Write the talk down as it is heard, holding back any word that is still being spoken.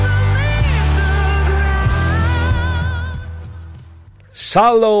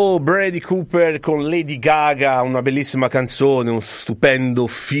Sallo, Brady Cooper con Lady Gaga, una bellissima canzone, un stupendo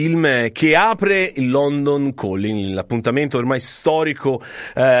film che apre il London Calling, l'appuntamento ormai storico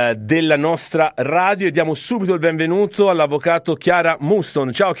della nostra radio, e diamo subito il benvenuto all'avvocato Chiara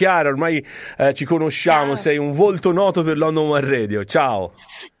Muston. Ciao Chiara, ormai ci conosciamo. Ciao. Sei un volto noto per London One Radio. Ciao.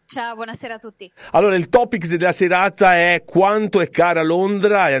 Ciao, buonasera a tutti. Allora, il topic della serata è quanto è cara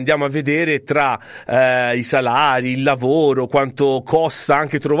Londra, e andiamo a vedere tra i salari, il lavoro, quanto costa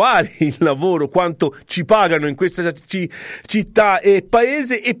anche trovare il lavoro, quanto ci pagano in questa città e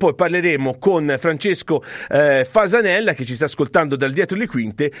paese, e poi parleremo con Francesco Fasanella, che ci sta ascoltando dal dietro le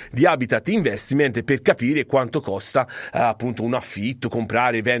quinte, di Habitat Investment, per capire quanto costa appunto un affitto,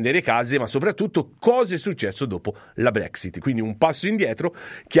 comprare e vendere case, ma soprattutto cosa è successo dopo la Brexit. Quindi un passo indietro.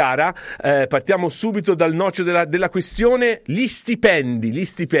 Chiara, partiamo subito dal noccio della questione, gli stipendi,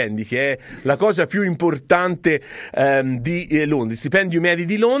 che è la cosa più importante di Londra, gli stipendi medi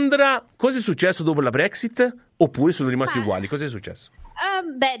di Londra. Cosa è successo dopo la Brexit? Oppure sono rimasti uguali? Cosa è successo?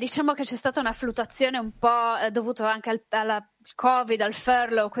 Diciamo che c'è stata una fluttuazione un po' dovuto anche alla Covid, al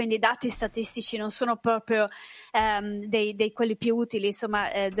furlough, quindi i dati statistici non sono proprio dei quelli più utili, insomma,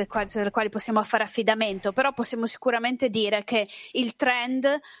 dei quali possiamo fare affidamento, però possiamo sicuramente dire che il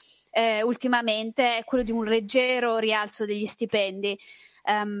trend ultimamente è quello di un leggero rialzo degli stipendi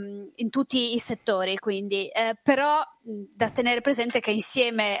in tutti i settori, quindi però da tenere presente che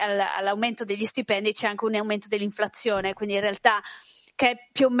insieme all'aumento degli stipendi c'è anche un aumento dell'inflazione, quindi in realtà che è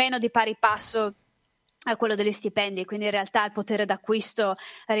più o meno di pari passo a quello degli stipendi, quindi in realtà il potere d'acquisto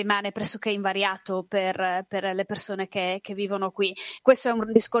rimane pressoché invariato per le persone che vivono qui. Questo è un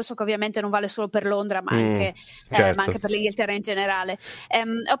discorso che ovviamente non vale solo per Londra, ma anche per l'Inghilterra in generale.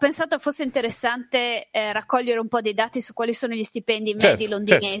 Ho pensato fosse interessante raccogliere un po' dei dati su quali sono gli stipendi medi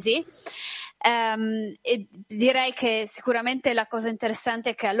londinesi. E direi che sicuramente la cosa interessante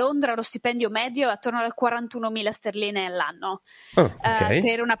è che a Londra lo stipendio medio è attorno alle 41.000 sterline all'anno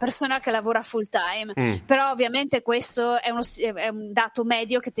per una persona che lavora full time, però ovviamente questo è un dato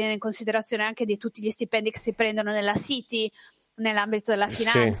medio che tiene in considerazione anche di tutti gli stipendi che si prendono nella City, nell'ambito della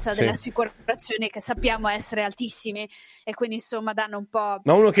finanza, delle assicurazioni, che sappiamo essere altissimi, e quindi insomma danno un po'.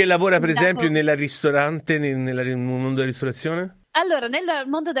 Ma uno che lavora per esempio nel ristorante, nel mondo della ristorazione? Allora, nel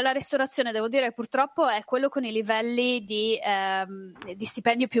mondo della ristorazione devo dire che purtroppo è quello con i livelli di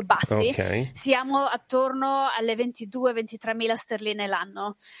stipendio più bassi. Okay. Siamo attorno alle 22-23 mila sterline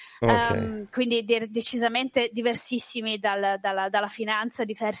l'anno, quindi decisamente diversissimi dalla finanza,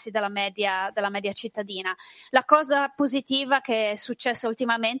 diversi dalla media cittadina. La positiva che è successa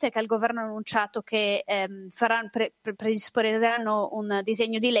ultimamente è che il governo ha annunciato che predisporranno un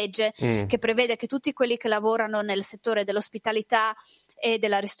disegno di legge che prevede che tutti quelli che lavorano nel settore dell'ospitalità e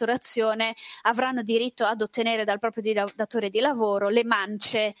della ristorazione avranno diritto ad ottenere dal proprio datore di lavoro le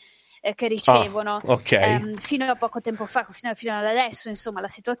mance che ricevono. Fino a poco tempo fa, fino ad adesso, insomma, la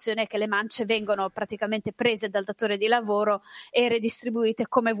situazione è che le mance vengono praticamente prese dal datore di lavoro e redistribuite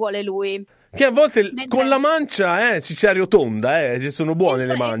come vuole lui. Che a volte con la mancia si arrotonda, sono buone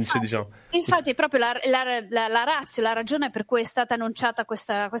le mance, diciamo. Infatti proprio la ratio, la ragione per cui è stata annunciata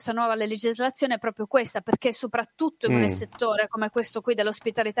questa nuova legislazione è proprio questa, perché soprattutto in un settore come questo qui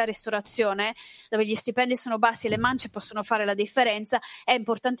dell'ospitalità e ristorazione, dove gli stipendi sono bassi e le mance possono fare la differenza, è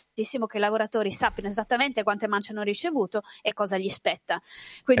importantissimo che i lavoratori sappiano esattamente quante mance hanno ricevuto e cosa gli spetta.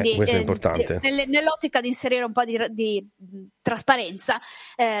 Quindi questo è importante. Nell'ottica di inserire un po' di trasparenza,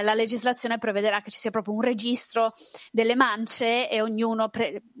 la legislazione prevederà che ci sia proprio un registro delle mance e ognuno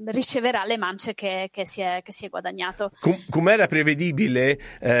riceverà le mance che si è guadagnato. Come era prevedibile,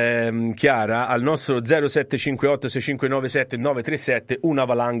 Chiara, al nostro 0758 6597 937 una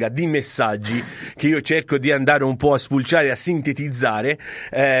valanga di messaggi che io cerco di andare un po' a spulciare, a sintetizzare,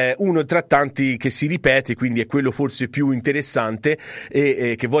 uno tra tanti che si ripete, quindi è quello forse più interessante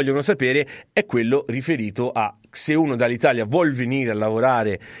e che vogliono sapere, è quello riferito a se uno dall'Italia vuol venire a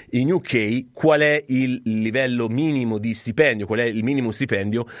lavorare in UK, qual è il livello minimo di stipendio, qual è il minimo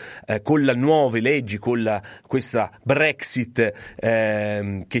stipendio con le nuove leggi, con questa Brexit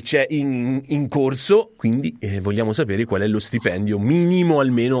che c'è in corso, quindi vogliamo sapere qual è lo stipendio minimo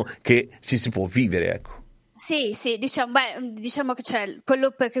almeno che ci si può vivere, ecco. Sì, diciamo che c'è quello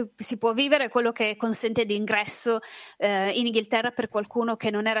perché si può vivere, quello che consente di ingresso in Inghilterra per qualcuno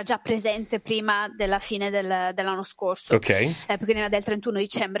che non era già presente prima della fine dell'anno scorso, perché era del 31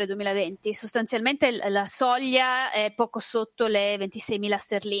 dicembre 2020. Sostanzialmente la soglia è poco sotto le 26.000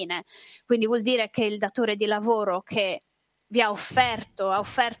 sterline, quindi vuol dire che il datore di lavoro che vi ha offerto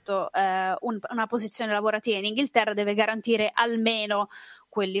una posizione lavorativa in Inghilterra deve garantire almeno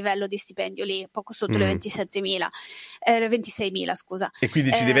quel livello di stipendio lì, poco sotto le 26.000, scusa. E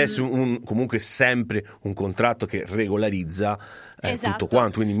quindi ci deve essere comunque sempre un contratto che regolarizza esatto. tutto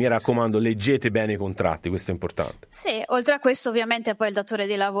quanto, quindi mi raccomando, leggete bene i contratti, questo è importante. Sì, oltre a questo ovviamente poi il datore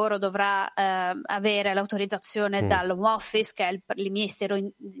di lavoro dovrà avere l'autorizzazione dall'Home Office, che è il ministero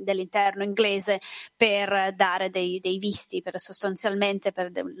dell'interno inglese, per dare dei visti, sostanzialmente per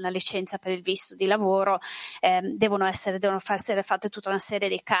una licenza per il visto di lavoro. Devono essere fatte tutta una serie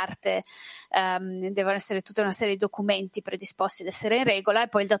di carte, devono essere tutta una serie di documenti predisposti ad essere in regola, e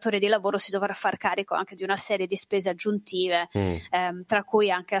poi il datore di lavoro si dovrà far carico anche di una serie di spese aggiuntive, tra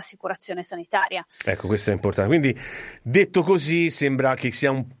cui anche assicurazione sanitaria. Ecco, questo è importante. Quindi, detto così, sembra che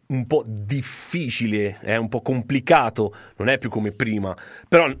sia un po' difficile, è un po' complicato, non è più come prima,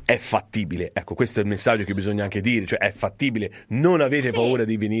 però è fattibile. Ecco, questo è il messaggio che bisogna anche dire, cioè è fattibile, non avete paura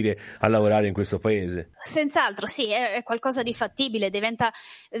di venire a lavorare in questo paese. Senz'altro, sì, è qualcosa di fattibile. Diventa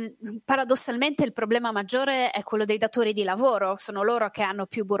paradossalmente il problema maggiore è quello dei datori di lavoro, sono loro che hanno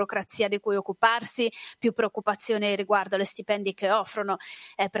più burocrazia di cui occuparsi, più preoccupazioni riguardo alle stipendi che offrono.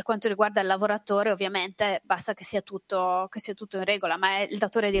 Per quanto riguarda il lavoratore, ovviamente basta che sia tutto in regola, ma è il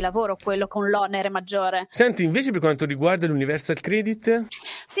datore di lavoro quello con l'onere maggiore. Senti, invece per quanto riguarda l'Universal Credit?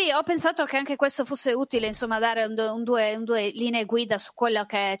 Sì, ho pensato che anche questo fosse utile, insomma, dare due linee guida su quello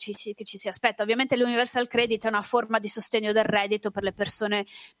che ci si aspetta. Ovviamente l'Universal Credit è una forma di sostegno del reddito per le persone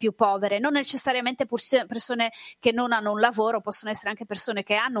più povere, non necessariamente persone che non hanno un lavoro, possono essere anche persone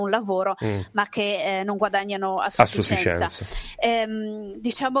che hanno un lavoro ma che non guadagnano a sufficienza.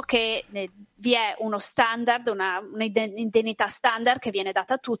 Diciamo che vi è uno standard, un'indennità standard che viene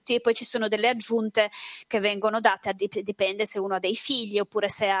data a tutti, e poi ci sono delle aggiunte che vengono date, dipende se uno ha dei figli oppure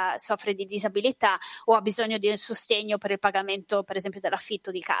se soffre di disabilità o ha bisogno di un sostegno per il pagamento, per esempio, dell'affitto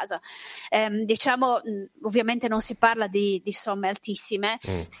di casa. Ovviamente non si parla di somme altissime,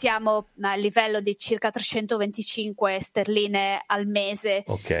 siamo a livello di circa 325 sterline al mese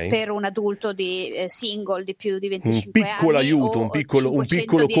per un adulto single di più di 25 anni. Un piccolo aiuto, un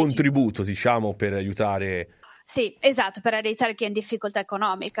piccolo contributo, diciamo, per aiutare. Sì, esatto, per aiutare chi è in difficoltà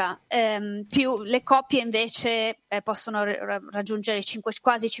economica. Più le coppie invece possono raggiungere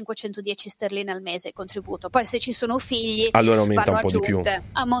quasi 510 sterline al mese contributo. Poi se ci sono figli, allora aumenta vanno un po' aggiunte. di più.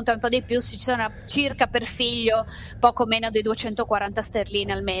 Aumenta un po' di più, ci sono circa per figlio poco meno di 240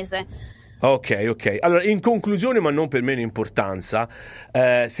 sterline al mese. Ok. Allora, in conclusione, ma non per meno importanza,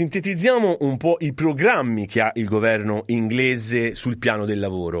 sintetizziamo un po' i programmi che ha il governo inglese sul piano del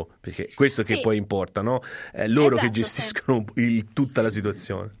lavoro, perché questo che poi importa, no? Loro che gestiscono tutta la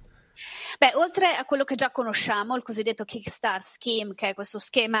situazione. Beh, oltre a quello che già conosciamo, il cosiddetto Kickstart Scheme, che è questo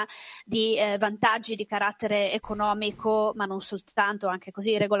schema di vantaggi di carattere economico, ma non soltanto, anche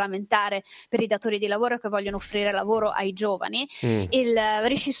così regolamentare per i datori di lavoro che vogliono offrire lavoro ai giovani, il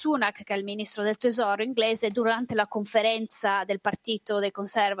Rishi Sunak, che è il ministro del tesoro inglese, durante la conferenza del partito dei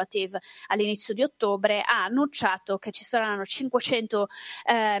Conservative all'inizio di ottobre ha annunciato che ci saranno 500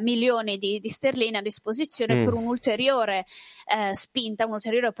 milioni di sterline a disposizione per un'ulteriore spinta, un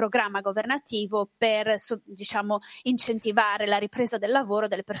ulteriore programma governativo per incentivare la ripresa del lavoro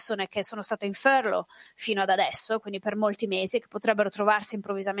delle persone che sono state in furlough fino ad adesso, quindi per molti mesi, che potrebbero trovarsi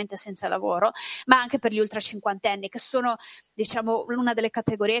improvvisamente senza lavoro, ma anche per gli ultra cinquantenni, che sono una delle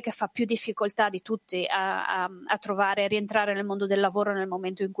categorie che fa più difficoltà di tutti a trovare e rientrare nel mondo del lavoro nel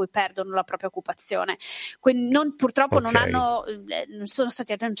momento in cui perdono la propria occupazione. Quindi purtroppo non sono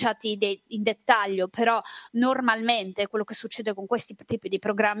stati annunciati in dettaglio, però normalmente quello che succede con questi tipi di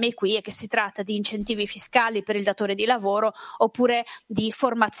programmi qui è che si tratta di incentivi fiscali per il datore di lavoro oppure di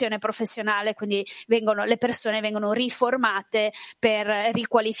formazione professionale, quindi le persone vengono riformate,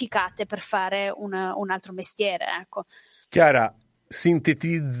 riqualificate per fare un altro mestiere, ecco. Chiara,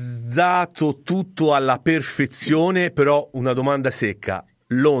 sintetizzato tutto alla perfezione, però una domanda secca: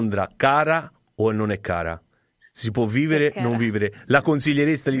 Londra cara o non è cara? Si può vivere, non vivere? La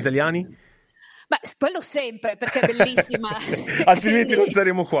consigliereste agli italiani? Beh, quello sempre, perché è bellissima. Altrimenti non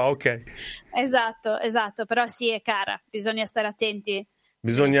saremo qua, ok. Esatto, però sì, è cara, bisogna stare attenti.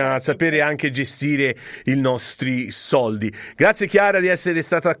 Bisogna sapere anche gestire i nostri soldi. Grazie Chiara di essere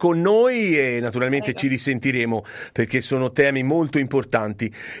stata con noi e naturalmente ci risentiremo, perché sono temi molto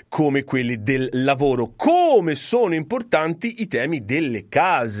importanti come quelli del lavoro, come sono importanti i temi delle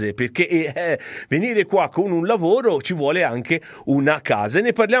case, perché venire qua con un lavoro ci vuole anche una casa, e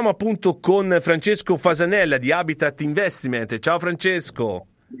ne parliamo appunto con Francesco Fasanella di Habitat Investment. Ciao Francesco.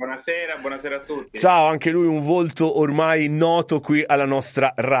 buonasera a tutti. Ciao, anche lui un volto ormai noto qui alla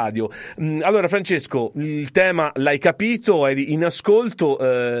nostra radio. Allora Francesco, il tema l'hai capito, eri in ascolto,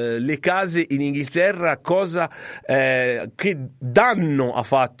 le case in Inghilterra, che danno ha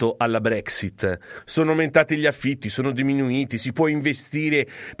fatto alla Brexit? Sono aumentati gli affitti, sono diminuiti, si può investire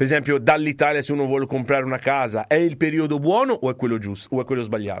per esempio dall'Italia se uno vuole comprare una casa, è il periodo buono o è quello giusto o è quello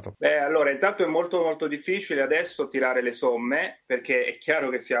sbagliato? Allora intanto è molto molto difficile adesso tirare le somme, perché è chiaro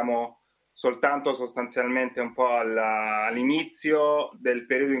che siamo soltanto sostanzialmente un po' all'inizio del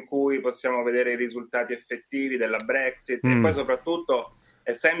periodo in cui possiamo vedere i risultati effettivi della Brexit e poi soprattutto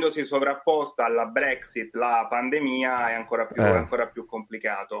essendosi sovrapposta alla Brexit la pandemia è ancora più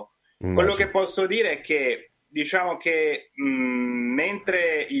complicato. Quello che posso dire è che diciamo che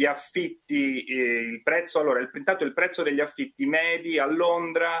mentre gli affitti, il prezzo degli affitti medi a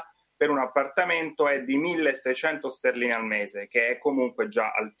Londra per un appartamento è di 1.600 sterline al mese, che è comunque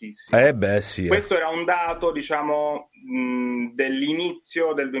già altissimo. Sì. Questo era un dato, diciamo,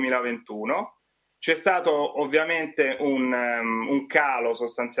 dell'inizio del 2021. C'è stato ovviamente un calo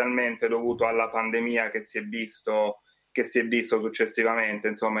sostanzialmente dovuto alla pandemia che si è visto successivamente,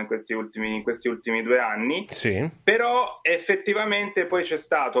 insomma, in questi ultimi 2 anni. Sì. Però effettivamente poi c'è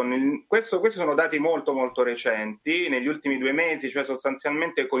stato, questi sono dati molto molto recenti, negli ultimi 2 mesi, cioè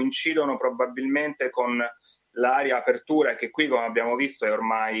sostanzialmente coincidono probabilmente con la riapertura che qui, come abbiamo visto, è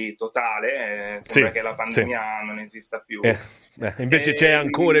ormai totale, sembra che la pandemia non esista più. Invece c'è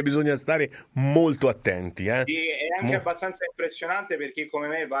ancora, bisogna stare molto attenti. Sì, è anche abbastanza impressionante per chi come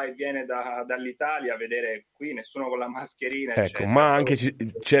me va e viene dall'Italia a vedere qui nessuno con la mascherina. Ecco, eccetera. ma anche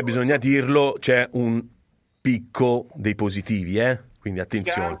bisogna dirlo, c'è un picco dei positivi, quindi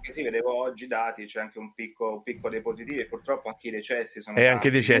attenzione. Anche sì, vedevo oggi dati, c'è anche un picco dei positivi e purtroppo anche i decessi sono anche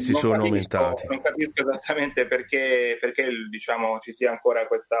i decessi sono aumentati. Non capisco esattamente perché diciamo ci sia ancora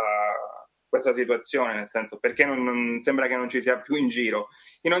questa situazione, nel senso perché non sembra che non ci sia più in giro.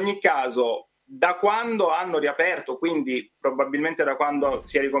 In ogni caso, da quando hanno riaperto, quindi probabilmente da quando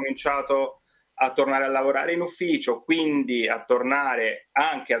si è ricominciato a tornare a lavorare in ufficio, quindi a tornare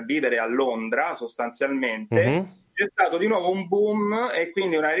anche a vivere a Londra sostanzialmente, c'è stato di nuovo un boom e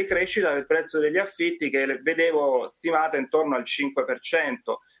quindi una ricrescita del prezzo degli affitti che vedevo stimata intorno al 5%.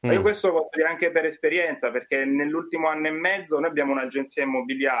 Ma io questo lo posso dire anche per esperienza, perché nell'ultimo anno e mezzo noi abbiamo un'agenzia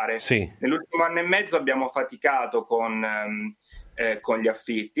immobiliare. Sì. Nell'ultimo anno e mezzo abbiamo faticato con gli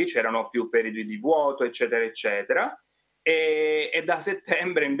affitti, c'erano più periodi di vuoto, eccetera, eccetera. E da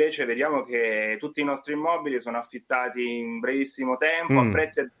settembre invece vediamo che tutti i nostri immobili sono affittati in brevissimo tempo a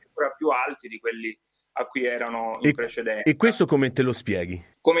prezzi addirittura più alti di quelli a cui erano in precedenza. E questo come te lo spieghi?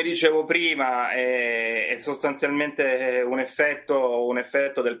 Come dicevo prima, è sostanzialmente un effetto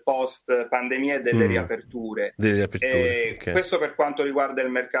del post pandemia e delle riaperture. Okay. Questo per quanto riguarda il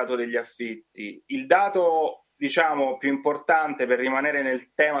mercato degli affitti. Il dato, diciamo, più importante per rimanere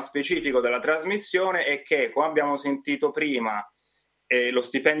nel tema specifico della trasmissione è che, come abbiamo sentito prima, lo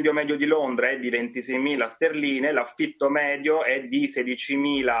stipendio medio di Londra è di 26.000 sterline, l'affitto medio è di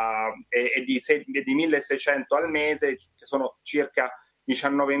 16.000 e di 1.600 al mese, che sono circa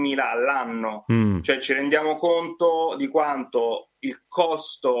 19.000 all'anno. Cioè ci rendiamo conto di quanto il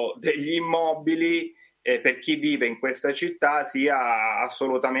costo degli immobili per chi vive in questa città sia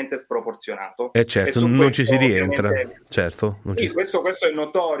assolutamente sproporzionato. Certo, non ci si rientra. Certo, questo è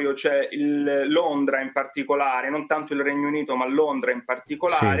notorio, cioè Londra in particolare, non tanto il Regno Unito, ma Londra in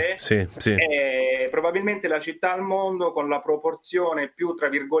particolare, sì. è probabilmente la città al mondo con la proporzione più, tra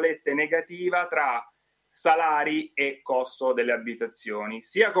virgolette, negativa tra salari e costo delle abitazioni,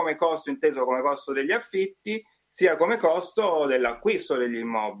 sia come costo inteso come costo degli affitti, sia come costo dell'acquisto degli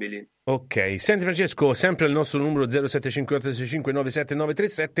immobili. Ok, senti Francesco, sempre al nostro numero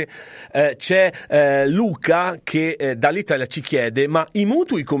 0758659737 c'è Luca che dall'Italia ci chiede: ma i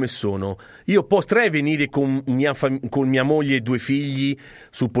mutui come sono? Io potrei venire con mia moglie e 2 figli,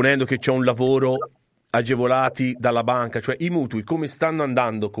 supponendo che c'è un lavoro, agevolati dalla banca, cioè i mutui come stanno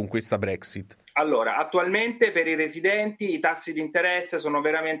andando con questa Brexit? Allora, attualmente per i residenti i tassi di interesse sono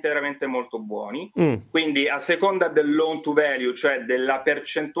veramente, veramente molto buoni, quindi a seconda del loan to value, cioè della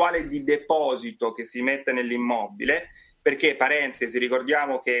percentuale di deposito che si mette nell'immobile, perché, parentesi,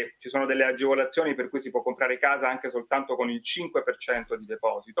 ricordiamo che ci sono delle agevolazioni per cui si può comprare casa anche soltanto con il 5% di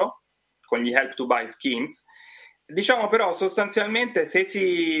deposito, con gli help to buy schemes. Diciamo però sostanzialmente se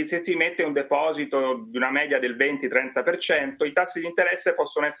si mette un deposito di una media del 20-30%, i tassi di interesse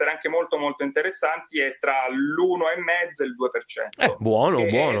possono essere anche molto molto interessanti e tra l'1,5 e il 2%. Buono, che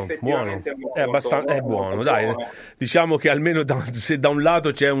buono, è buono. molto, È abbastanza molto, buono, molto dai. buono. Diciamo che almeno se da un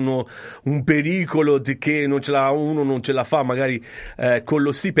lato c'è un pericolo che uno non ce la fa magari con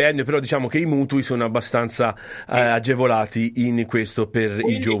lo stipendio, però diciamo che i mutui sono abbastanza agevolati in questo per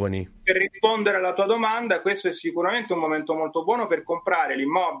i giovani. Per rispondere alla tua domanda, questo è sicuramente un momento molto buono per comprare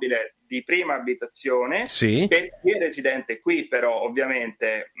l'immobile di prima abitazione, sì, per chi è residente qui, però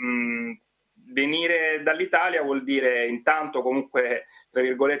ovviamente venire dall'Italia vuol dire intanto comunque, tra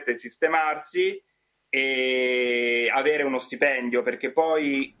virgolette, sistemarsi e avere uno stipendio, perché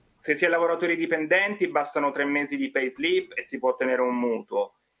poi se si è lavoratori dipendenti bastano 3 mesi di pay slip e si può ottenere un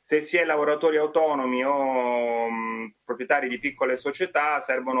mutuo. Se si è lavoratori autonomi o proprietari di piccole società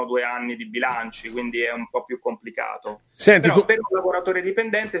servono 2 anni di bilanci, quindi è un po' più complicato. Senti, però per un lavoratore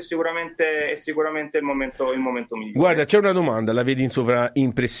dipendente è sicuramente il momento migliore. Guarda, c'è una domanda, la vedi in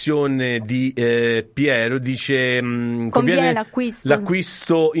sovraimpressione di Piero, dice conviene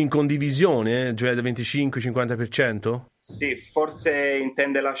l'acquisto in condivisione, cioè da 25-50%? Sì, forse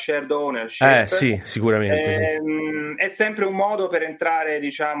intende la shared ownership. Sì, sicuramente. Sì. È sempre un modo per entrare,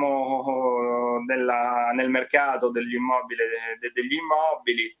 diciamo, nel mercato degli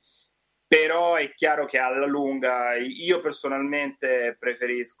immobili, però è chiaro che alla lunga io personalmente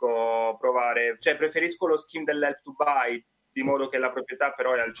preferisco lo scheme dell'help to buy, di modo che la proprietà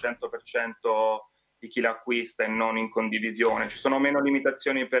però è al 100% di chi l'acquista e non in condivisione. Ci sono meno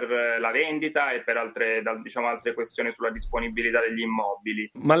limitazioni per la vendita e per altre questioni sulla disponibilità degli immobili.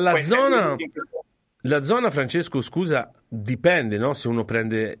 Ma la zona, Francesco, scusa, dipende, no? Se uno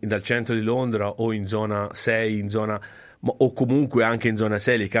prende dal centro di Londra o in zona 6, o comunque anche in zona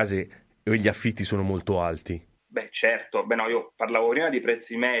 6 le case e gli affitti sono molto alti. Beh, certo, io parlavo prima di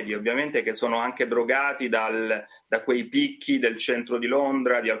prezzi medi, ovviamente, che sono anche drogati da quei picchi del centro di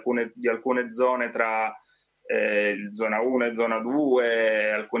Londra, di alcune zone tra zona 1 e zona 2,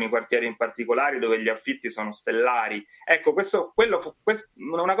 alcuni quartieri in particolare dove gli affitti sono stellari. Ecco,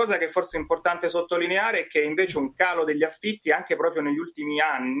 una cosa che forse è importante sottolineare è che invece un calo degli affitti anche proprio negli ultimi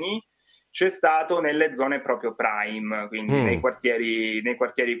anni c'è stato nelle zone proprio prime, quindi nei quartieri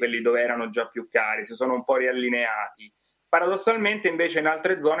quelli dove erano già più cari, si sono un po' riallineati. Paradossalmente invece in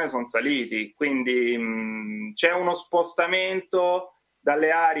altre zone sono saliti, quindi c'è uno spostamento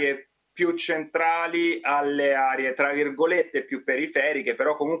dalle aree più centrali alle aree tra virgolette più periferiche,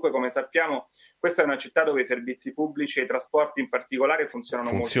 però comunque come sappiamo questa è una città dove i servizi pubblici e i trasporti in particolare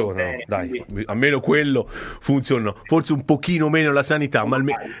funzionano molto bene. Dai, quindi almeno quello funzionano, forse un pochino meno la sanità, ma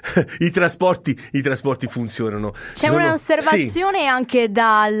almeno i trasporti funzionano. C'è un'osservazione anche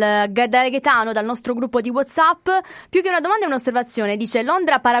da Gaetano, dal nostro gruppo di WhatsApp, più che una domanda è un'osservazione, dice: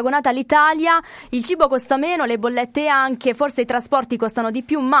 Londra paragonata all'Italia, il cibo costa meno, le bollette anche, forse i trasporti costano di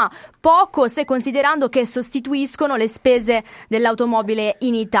più, ma poco se considerando che sostituiscono le spese dell'automobile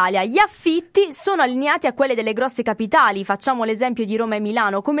in Italia. Gli affitti sono allineati a quelle delle grosse capitali, facciamo l'esempio di Roma e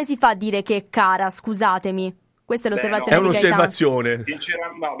Milano. Come si fa a dire che è cara? Scusatemi. Questa è l'osservazione di Gaetano. È un'osservazione.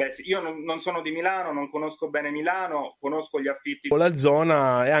 Io non sono di Milano, non conosco bene Milano, conosco gli affitti. La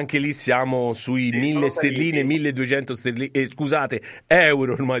zona, e anche lì siamo sui 1.000 sterline, 1.200 sterline,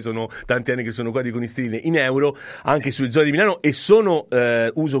 euro, ormai sono tanti anni che sono qua, dicono in sterline, in euro, anche sulle zone di Milano, e sono,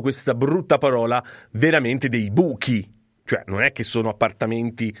 uso questa brutta parola, veramente dei buchi. Cioè, non è che sono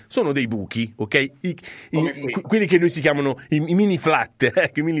appartamenti, sono dei buchi, ok? Quelli che noi si chiamano i mini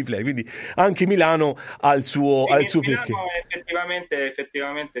flat, quindi anche Milano ha il suo perché. Effettivamente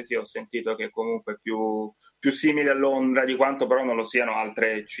sì, ho sentito che comunque più simile a Londra di quanto però non lo siano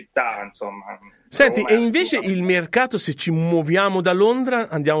altre città, insomma. Senti, e invece il mercato, se ci muoviamo da Londra,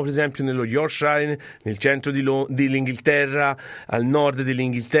 andiamo per esempio nello Yorkshire, nel centro dell'Inghilterra, al nord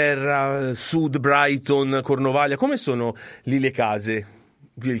dell'Inghilterra, sud Brighton, Cornovaglia, come sono lì le case?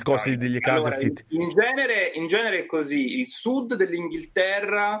 Il costo delle case affitti? In genere è così, il sud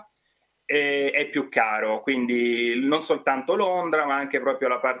dell'Inghilterra è più caro, quindi non soltanto Londra, ma anche proprio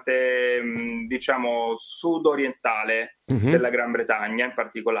la parte, diciamo, sud-orientale della Gran Bretagna in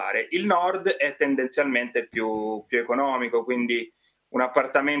particolare. Il nord è tendenzialmente più economico, quindi un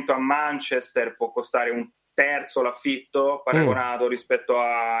appartamento a Manchester può costare un terzo l'affitto paragonato rispetto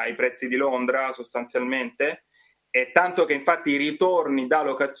ai prezzi di Londra sostanzialmente, e tanto che infatti i ritorni da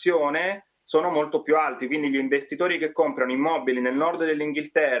locazione sono molto più alti, quindi gli investitori che comprano immobili nel nord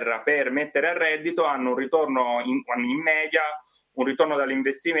dell'Inghilterra per mettere a reddito hanno un ritorno in media, un ritorno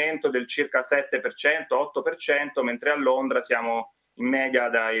dall'investimento del circa 7%, 8%, mentre a Londra siamo in media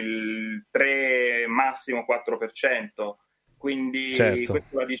dal 3 massimo 4%, quindi questo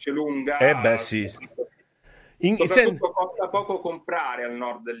la dice lunga. Sì. Soprattutto costa poco comprare al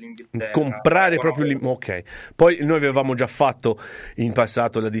nord dell'Inghilterra. Comprare proprio ok. Poi noi avevamo già fatto in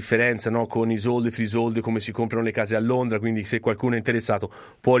passato la differenza, no, con i soldi, free soldi, come si comprano le case a Londra, quindi se qualcuno è interessato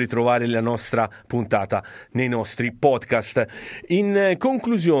può ritrovare la nostra puntata nei nostri podcast. In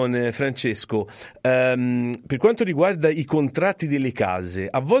conclusione, Francesco, per quanto riguarda i contratti delle case,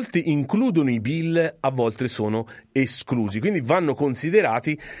 a volte includono i bill, a volte sono esclusi, quindi vanno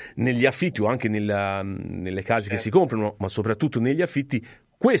considerati negli affitti o anche nelle case che si comprano, ma soprattutto negli affitti,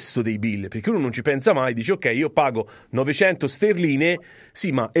 questo dei bill, perché uno non ci pensa mai, dice ok, io pago 900 sterline,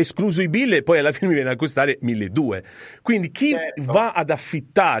 sì, ma escluso i bill e poi alla fine mi viene a costare 1200. Quindi chi va ad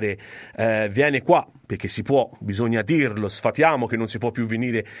affittare viene qua, perché si può, bisogna dirlo, sfatiamo che non si può più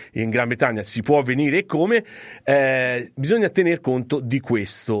venire in Gran Bretagna, si può venire e come, bisogna tener conto di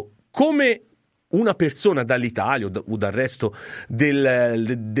questo. Come una persona dall'Italia o dal resto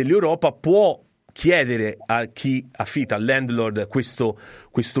dell'Europa può chiedere a chi affitta, al landlord, questo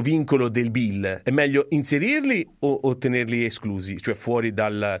vincolo del bill? È meglio inserirli o tenerli esclusi, cioè fuori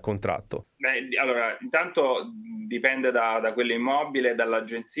dal contratto? Allora, intanto dipende da quell'immobile,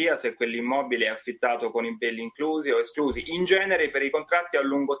 dall'agenzia, se quell'immobile è affittato con i bill inclusi o esclusi. In genere per i contratti a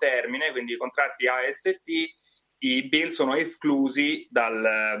lungo termine, quindi i contratti AST, i bill sono esclusi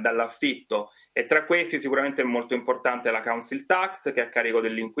dall'affitto. E tra questi sicuramente è molto importante la council tax, che è a carico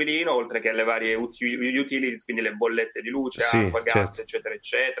dell'inquilino, oltre che le varie utilities, quindi le bollette di luce, acqua, gas, eccetera,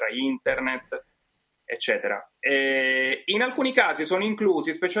 eccetera, internet, eccetera. E in alcuni casi sono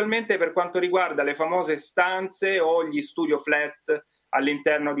inclusi, specialmente per quanto riguarda le famose stanze o gli studio flat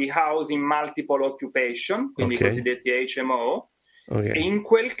all'interno di housing multiple occupation, quindi i cosiddetti HMO. E in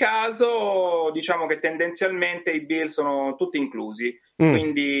quel caso diciamo che tendenzialmente i bill sono tutti inclusi,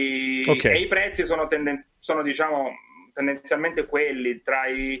 quindi e i prezzi sono diciamo tendenzialmente quelli tra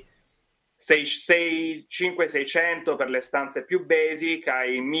i 500-600 per le stanze più basic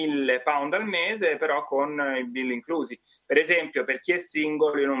ai £1.000 al mese, però con i bill inclusi. Per esempio, per chi è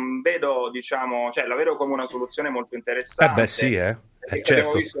single io non vedo, diciamo, cioè la vedo come una soluzione molto interessante. Certo.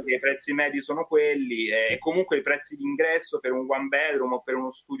 Abbiamo visto che i prezzi medi sono quelli e comunque i prezzi d'ingresso per un one bedroom o per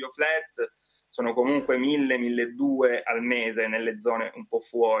uno studio flat sono comunque 1.000-1.200 al mese nelle zone un po'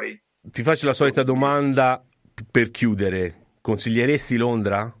 fuori. Ti faccio la solita domanda per chiudere. Consiglieresti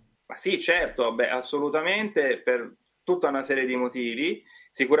Londra? Ma sì, certo, assolutamente, per tutta una serie di motivi.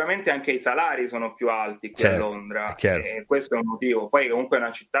 Sicuramente anche i salari sono più alti qui a Londra, e questo è un motivo. Poi comunque è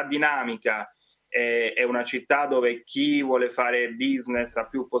una città dinamica, è una città dove chi vuole fare business ha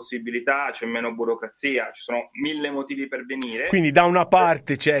più possibilità, c'è meno burocrazia, ci sono 1000 motivi per venire. Quindi da una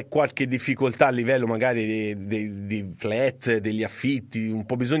parte c'è qualche difficoltà a livello magari di flat, degli affitti, un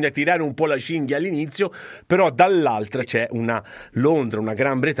po' bisogna tirare un po' la cinghia all'inizio, però dall'altra c'è una Londra, una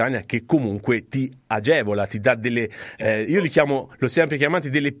Gran Bretagna che comunque ti agevola, ti dà delle, io l'ho sempre chiamati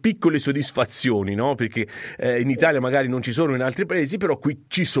delle piccole soddisfazioni, no? Perché in Italia magari non ci sono, in altri paesi, però qui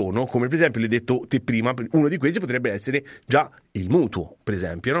ci sono, come per esempio l'hai detto te prima, uno di questi potrebbe essere già il mutuo, per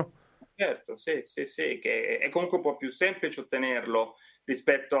esempio, no? Certo, sì, che è comunque un po' più semplice ottenerlo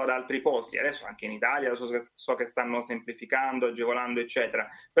rispetto ad altri posti. Adesso anche in Italia so che stanno semplificando, agevolando, eccetera,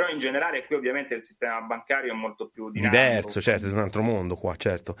 però in generale qui ovviamente il sistema bancario è molto più dinamico. Diverso, certo, è un altro mondo qua,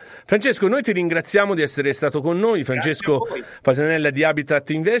 certo. Francesco, noi ti ringraziamo di essere stato con noi. Francesco Fasanella di Habitat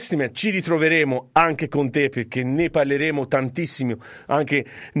Investment, ci ritroveremo anche con te perché ne parleremo tantissimo anche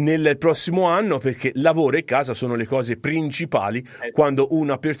nel prossimo anno, perché lavoro e casa sono le cose principali quando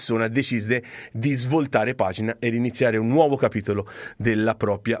una persona decide di svoltare pagina ed iniziare un nuovo capitolo della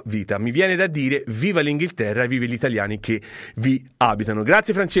propria vita. Mi viene da dire viva l'Inghilterra e viva gli italiani che vi abitano.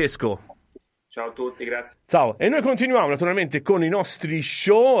 Grazie Francesco. Ciao a tutti, grazie. Ciao, e noi continuiamo naturalmente con i nostri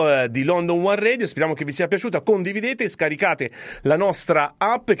show di London One Radio. Speriamo che vi sia piaciuta. Condividete e scaricate la nostra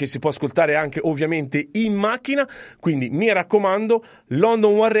app che si può ascoltare anche ovviamente in macchina. Quindi mi raccomando,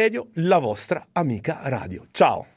 London One Radio, la vostra amica radio. Ciao.